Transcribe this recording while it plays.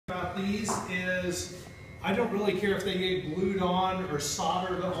these is I don't really care if they get glued on or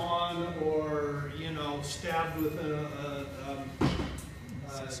soldered on or, you know, stabbed with a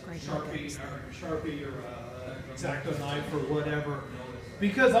Sharpie or a X-Acto knife or whatever.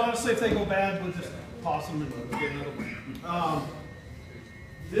 Because honestly, if they go bad, we'll just toss them and get another one.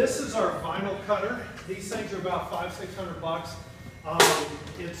 This is our vinyl cutter. These things are about $500–600.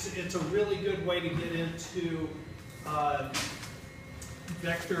 It's a really good way to get into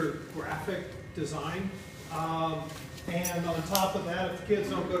vector graphic design. And on top of that, if kids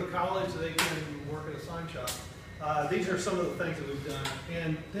don't go to college, they can work at a sign shop. These are some of the things that we've done.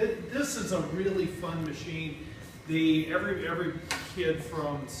 And this is a really fun machine. Every kid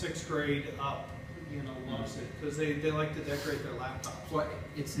from 6th grade up, you know, loves it because they like to decorate their laptops. Well,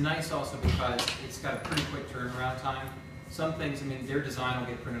 it's nice also because it's got a pretty quick turnaround time. Some things, I mean, their design will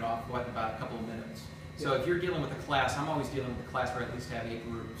get printed off, what, in about a couple of minutes. So if you're dealing with a class, I'm always dealing with a class where I at least have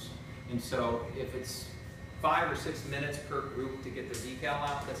 8 groups. And so if it's 5 or 6 minutes per group to get the decal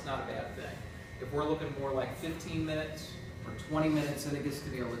out, that's not a bad thing. If we're looking more like 15 minutes or 20 minutes, then it gets to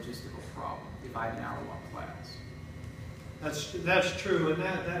be a logistical problem if I have an hour-long class. That's true, and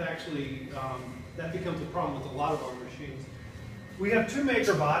that actually that becomes a problem with a lot of our machines. We have 2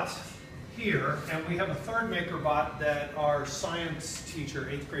 MakerBots here, and we have a 3rd MakerBot that our science teacher,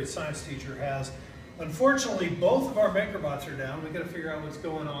 8th grade science teacher, has. Unfortunately, both of our MakerBots are down. We've got to figure out what's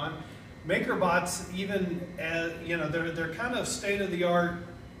going on. MakerBots, even as, you know, they're kind of state of the art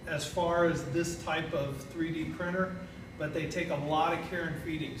as far as this type of 3D printer, but they take a lot of care and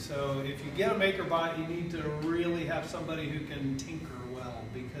feeding. So if you get a MakerBot, you need to really have somebody who can tinker well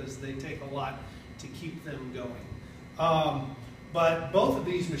because they take a lot to keep them going. But both of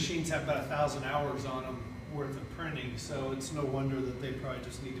these machines have about 1,000 hours on them worth of printing, so it's no wonder that they probably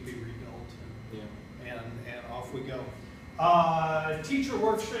just need to be rebuilt. And off we go. Teacher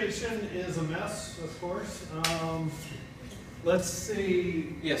workstation is a mess, of course. Let's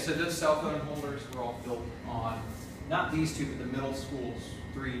see. Yeah, so those cell phone holders were all built on, not these two, but the middle school's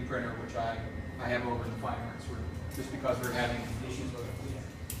 3D printer, which I have over in the fine arts room, just because we're having issues with it.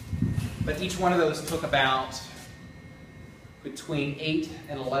 But each one of those took about between 8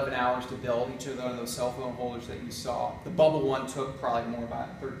 and 11 hours to build, each of those cell phone holders that you saw. The bubble one took probably more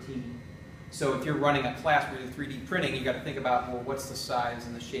about 13. So if you're running a class where you're 3D printing, you've got to think about, well, what's the size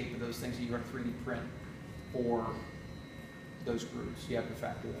and the shape of those things that you're going to 3D print for those groups. You have to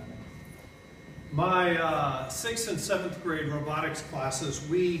factor that in. My 6th and 7th grade robotics classes,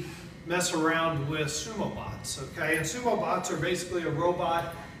 we mess around with SumoBots, okay? And SumoBots are basically a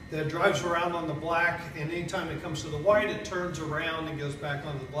robot that drives around on the black, and anytime it comes to the white, it turns around and goes back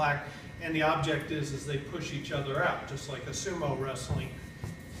on the black. And the object is they push each other out, just like a sumo wrestling.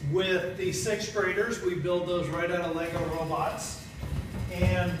 With the 6th graders, we build those right out of Lego robots.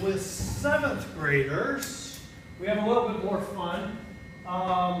 And with 7th graders, we have a little bit more fun.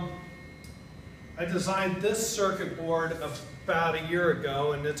 I designed this circuit board about a year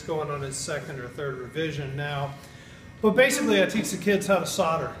ago, and it's going on its 2nd or 3rd revision now. But basically, I teach the kids how to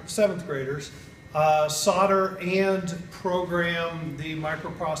solder, 7th graders, solder and program the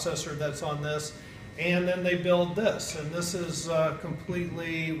microprocessor that's on this. And then they build this, and this is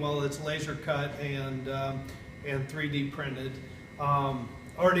completely, well, it's laser cut and 3D printed.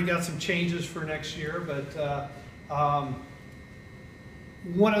 Already got some changes for next year, but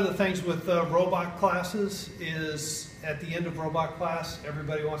one of the things with robot classes is at the end of robot class,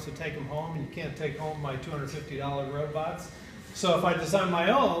 everybody wants to take them home, and you can't take home my $250 robots. So if I design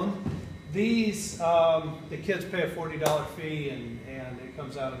my own, these, the kids pay a $40 fee, and it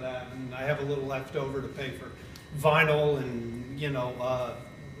comes out of that, and I have a little left over to pay for vinyl and, you know,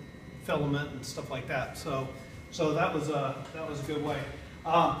 filament and stuff like that. So that was a good way.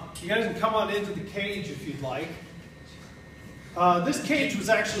 You guys can come on into the cage if you'd like. This cage was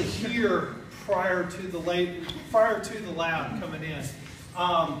actually here prior to the lab coming in,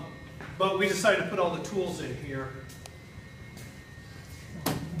 but we decided to put all the tools in here.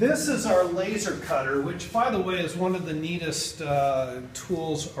 This is our laser cutter, which, by the way, is one of the neatest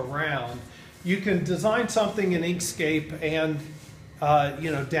tools around. You can design something in Inkscape and,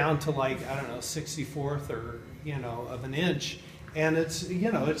 you know, down to like, I don't know, 64th or, you know, of an inch, and it's,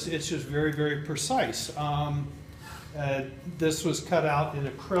 you know, it's just very, very precise. This was cut out in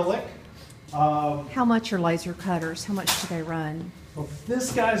acrylic. How much are laser cutters? How much do they run? Well,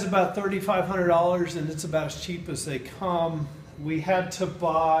 this guy's about $3,500, and it's about as cheap as they come. We had to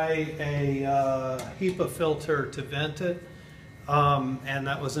buy a HEPA filter to vent it, and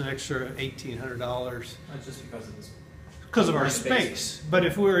that was an extra $1,800. That's just because of this. Because of our space. But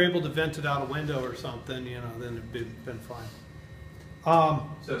if we were able to vent it out a window or something, you know, then it'd been fine.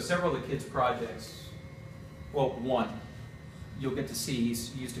 So several of the kids' projects, well, one, you'll get to see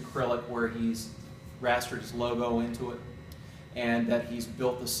he's used acrylic where he's rastered his logo into it, and that he's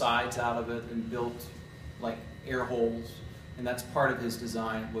built the sides out of it and built like air holes, and that's part of his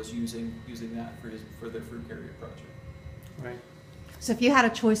design, was using that for the fruit carrier project. Right. So if you had a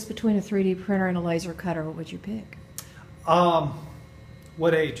choice between a 3D printer and a laser cutter, what would you pick?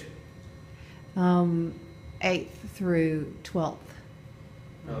 What age? 8th through 12th.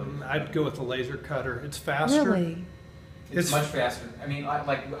 I'd go with the laser cutter. It's faster. Really? It's much faster. I mean,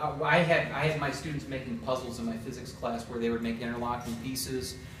 I had my students making puzzles in my physics class where they would make interlocking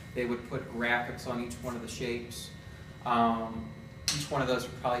pieces. They would put graphics on each one of the shapes. Each one of those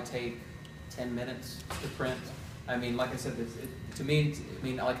would probably take 10 minutes to print. I mean, like I said, to me, I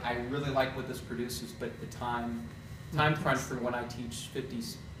mean, like, I really like what this produces, but the time crunch for when I teach 50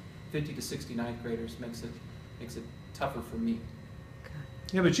 to 69th graders makes it tougher for me.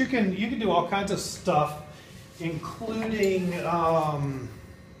 Yeah, but you can do all kinds of stuff, including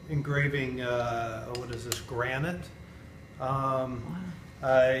engraving. What is this? Granite.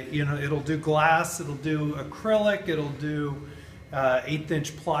 You know, it'll do glass. It'll do acrylic. It'll do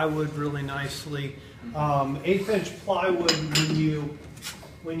 1/8" plywood really nicely. 1/8" plywood,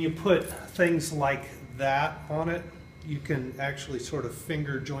 when you put things like that on it, you can actually sort of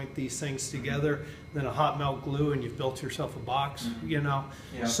finger joint these things together, then a hot melt glue, and you've built yourself a box, you know.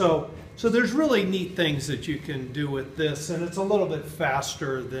 Yeah. So there's really neat things that you can do with this, and it's a little bit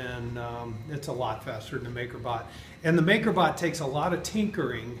faster than, it's a lot faster than the MakerBot. And the MakerBot takes a lot of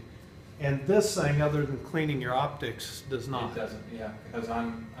tinkering, and this thing, other than cleaning your optics, does not. It doesn't, yeah, because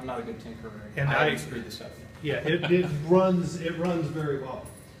I'm not a good tinkerer. And I screwed this up. Yeah, it runs very well.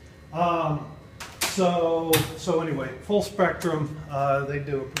 So anyway, full spectrum, they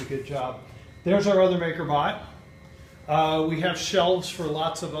do a pretty good job. There's our other MakerBot. We have shelves for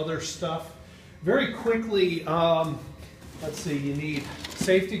lots of other stuff. Very quickly, let's see, you need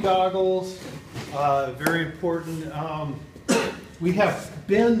safety goggles, very important. We have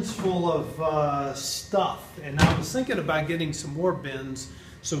bins full of stuff, and I was thinking about getting some more bins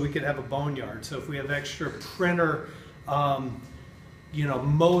so we could have a boneyard. So if we have extra printer, you know,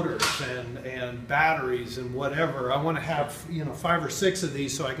 motors and batteries and whatever, I want to have, you know, 5 or 6 of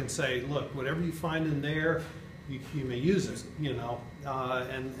these so I can say, look, whatever you find in there, you may use it, you know,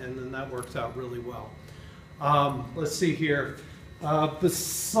 and then that works out really well. Let's see here. Behind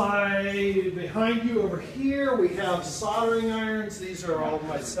you over here, we have soldering irons. These are all of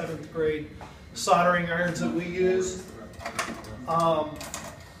my 7th grade soldering irons that we use.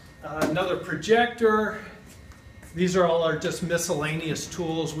 Another projector. These are all our just miscellaneous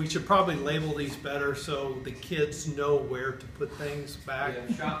tools. We should probably label these better so the kids know where to put things back.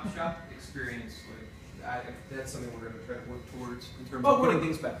 Yeah, shop experience. That's something we're going to try to work towards in terms of putting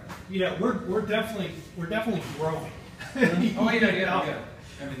things back. Yeah, we're definitely growing. Oh yeah.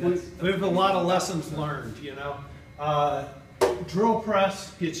 I mean, we have a lot of lessons learned. You know, drill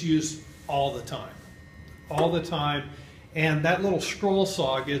press gets used all the time, and that little scroll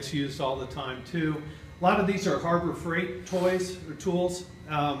saw gets used all the time too. A lot of these are Harbor Freight toys or tools,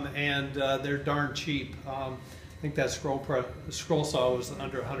 and they're darn cheap. I think that scroll saw was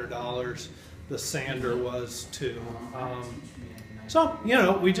under $100. The sander was too. So you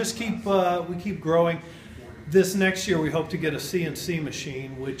know, we just keep growing. This next year, we hope to get a CNC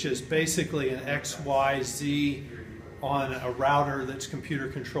machine, which is basically an XYZ on a router that's computer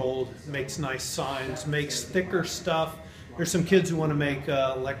controlled. Makes nice signs, makes thicker stuff. There's some kids who want to make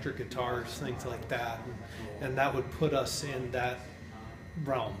electric guitars, things like that, and that would put us in that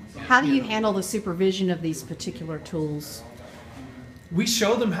realm. How do you handle the supervision of these particular tools? We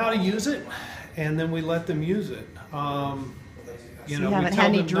show them how to use it, and then we let them use it. You know, you haven't had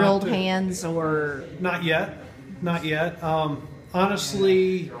any drilled hands or? Not yet.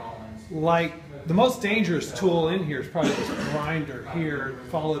 Honestly, like the most dangerous tool in here is probably this grinder here,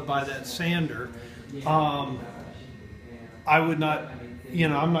 followed by that sander. I would not, you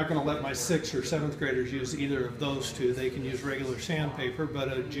know, I'm not going to let my 6th or 7th graders use either of those two. They can use regular sandpaper,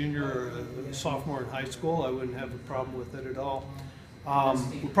 but a junior or a sophomore in high school, I wouldn't have a problem with it at all.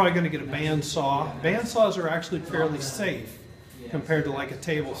 We're probably going to get a bandsaw. Bandsaws are actually fairly safe compared to like a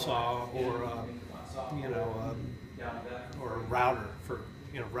table saw or you know, or a router. For,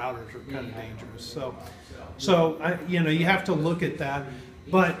 you know, routers are kind of dangerous. So you know, you have to look at that,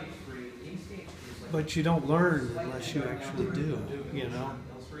 but you don't learn unless you actually do. You know.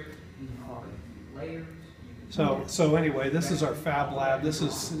 So anyway, this is our Fab Lab. This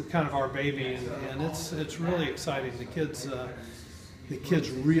is kind of our baby, and it's really exciting. The kids. the kids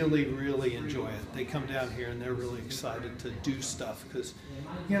really, really enjoy it. They come down here and they're really excited to do stuff because,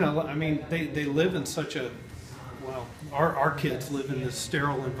 you know, I mean, they live in such a, well, our kids live in this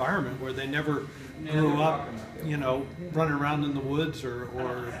sterile environment where they never grew up, you know, running around in the woods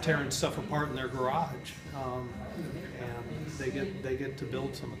or tearing stuff apart in their garage. And they get to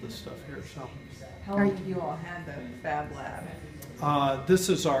build some of this stuff here. So, How long have you all had the Fab Lab? this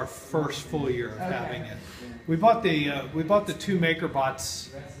is our first full year of having it. We bought the two MakerBots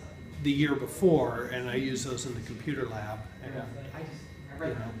the year before, and I used those in the computer lab. And, you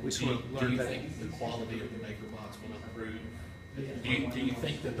know, we sort of learned that. Do you think the quality of the MakerBots will improve? Do you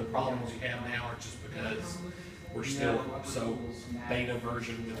think that the problems you have now are just because we're still so beta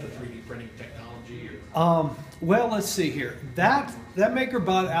version with the 3D printing technology? Or? Well, let's see here. That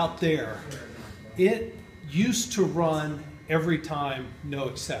MakerBot out there, it used to run every time, no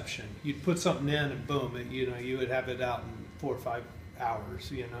exception. You'd put something in and boom, you would have it out in 4 or 5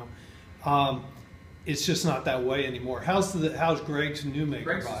 hours. It's just not that way anymore. How's Greg's new MakerBot?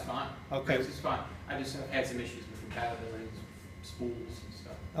 Greg's is fine. Okay. Greg's is fine. I just have had some issues with compatibility, spools and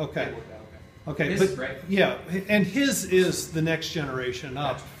stuff. Okay. They worked out Okay, His but is great. yeah, and his is the next generation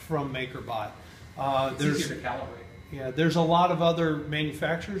up from MakerBot. It's easier to calibrate. Yeah, there's a lot of other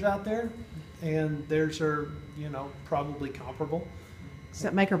manufacturers out there, and theirs are, you know, probably comparable.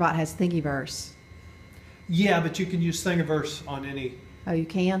 Except MakerBot has Thingiverse. Yeah, but you can use Thingiverse on any Oh, you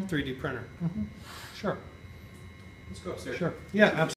can? 3D printer. Sure, Let's go upstairs. sure. Yeah, absolutely.